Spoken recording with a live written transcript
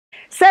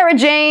Sarah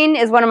Jane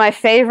is one of my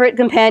favorite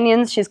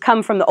companions. She's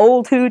come from the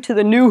old Who to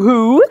the new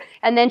Who,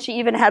 and then she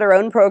even had her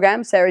own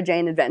program, Sarah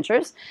Jane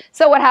Adventures.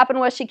 So what happened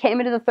was she came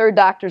into the Third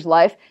Doctor's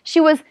life.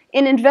 She was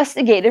an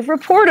investigative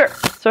reporter.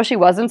 So she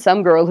wasn't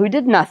some girl who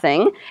did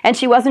nothing, and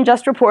she wasn't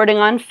just reporting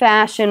on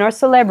fashion or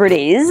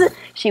celebrities.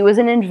 She was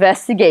an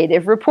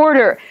investigative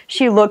reporter.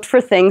 She looked for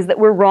things that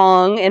were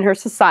wrong in her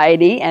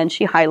society, and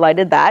she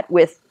highlighted that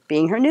with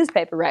being her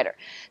newspaper writer.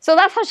 So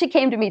that's how she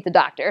came to meet the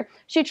Doctor.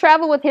 She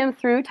traveled with him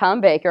through Tom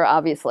Baker,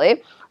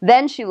 obviously.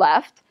 Then she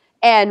left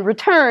and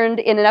returned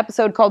in an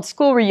episode called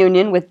School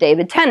Reunion with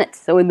David Tennant,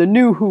 so in the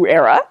new Who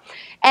era.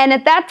 And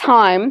at that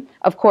time,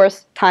 of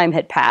course, time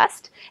had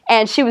passed,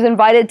 and she was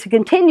invited to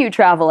continue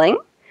traveling,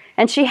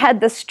 and she had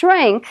the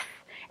strength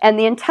and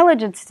the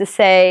intelligence to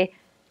say,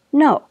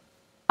 no,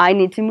 I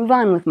need to move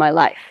on with my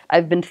life.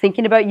 I've been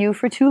thinking about you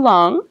for too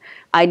long.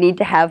 I need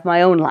to have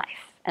my own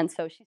life. And so she